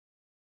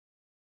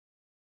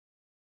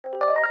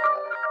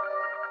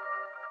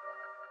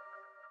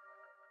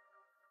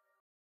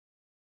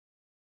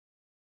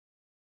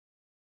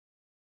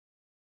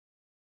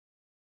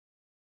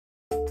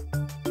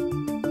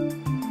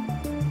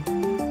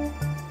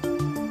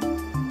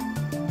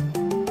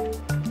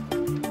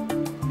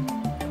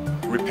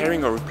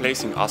Repairing or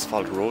replacing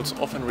asphalt roads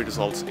often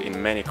results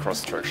in many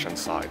construction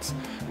sites,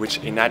 which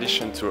in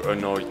addition to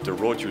annoy the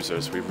road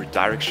users with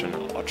redirection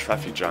or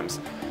traffic jams,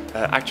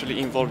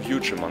 actually involve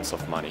huge amounts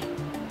of money.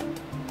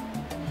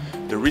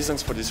 The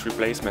reasons for these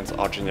replacements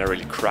are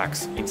generally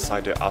cracks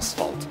inside the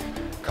asphalt,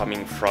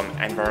 coming from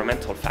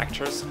environmental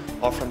factors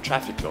or from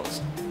traffic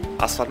laws.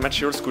 Asphalt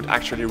materials could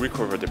actually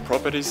recover their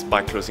properties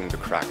by closing the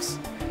cracks.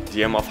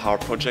 The aim of our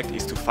project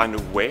is to find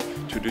a way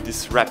to do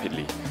this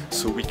rapidly,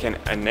 so we can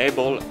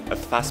enable a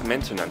fast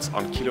maintenance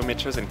on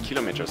kilometers and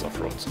kilometers of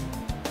roads.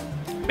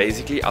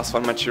 Basically,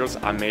 asphalt materials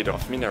are made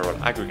of mineral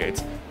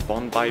aggregates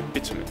bound by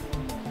bitumen.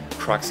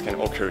 Cracks can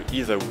occur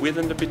either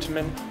within the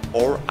bitumen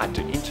or at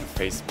the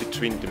interface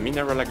between the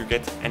mineral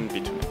aggregate and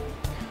bitumen.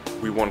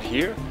 We want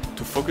here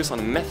to focus on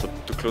a method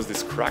to close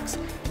these cracks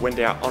when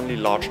they are only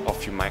large or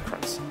few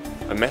microns.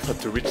 A method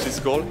to reach this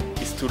goal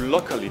is to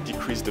locally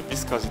decrease the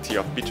viscosity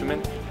of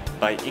bitumen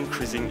by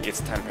increasing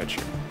its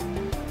temperature.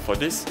 For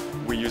this,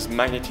 we use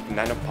magnetic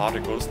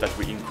nanoparticles that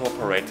we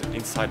incorporate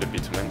inside the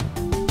bitumen.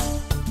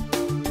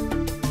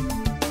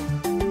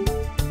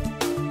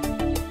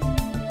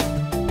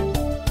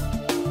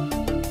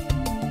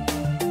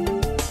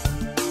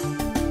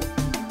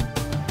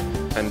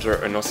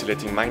 Under an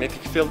oscillating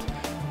magnetic field,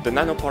 the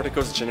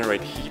nanoparticles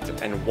generate heat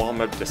and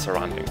warm up the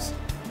surroundings.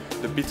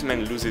 The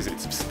bitumen loses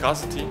its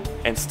viscosity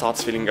and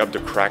starts filling up the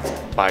cracks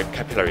by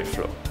capillary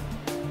flow.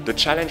 The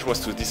challenge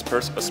was to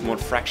disperse a small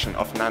fraction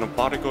of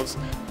nanoparticles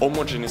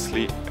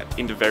homogeneously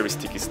in the very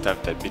sticky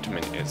stuff that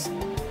bitumen is.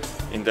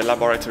 In the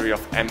laboratory of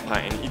Empa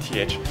and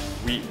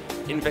ETH, we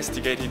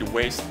investigated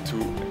ways to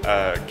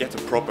get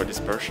a proper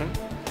dispersion.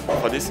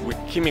 For this, we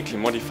chemically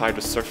modified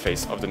the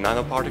surface of the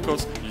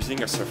nanoparticles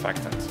using a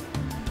surfactant.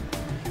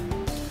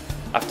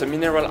 After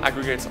mineral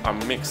aggregates are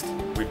mixed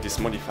with this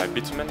modified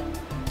bitumen,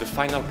 the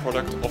final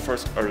product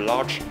offers a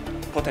large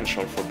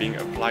potential for being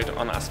applied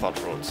on asphalt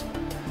roads.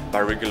 By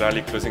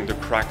regularly closing the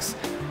cracks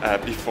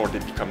before they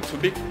become too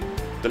big,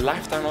 the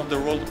lifetime of the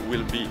road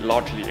will be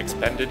largely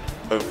expanded,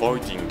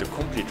 avoiding the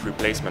complete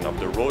replacement of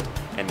the road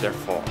and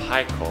therefore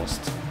high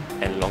costs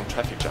and long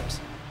traffic jams.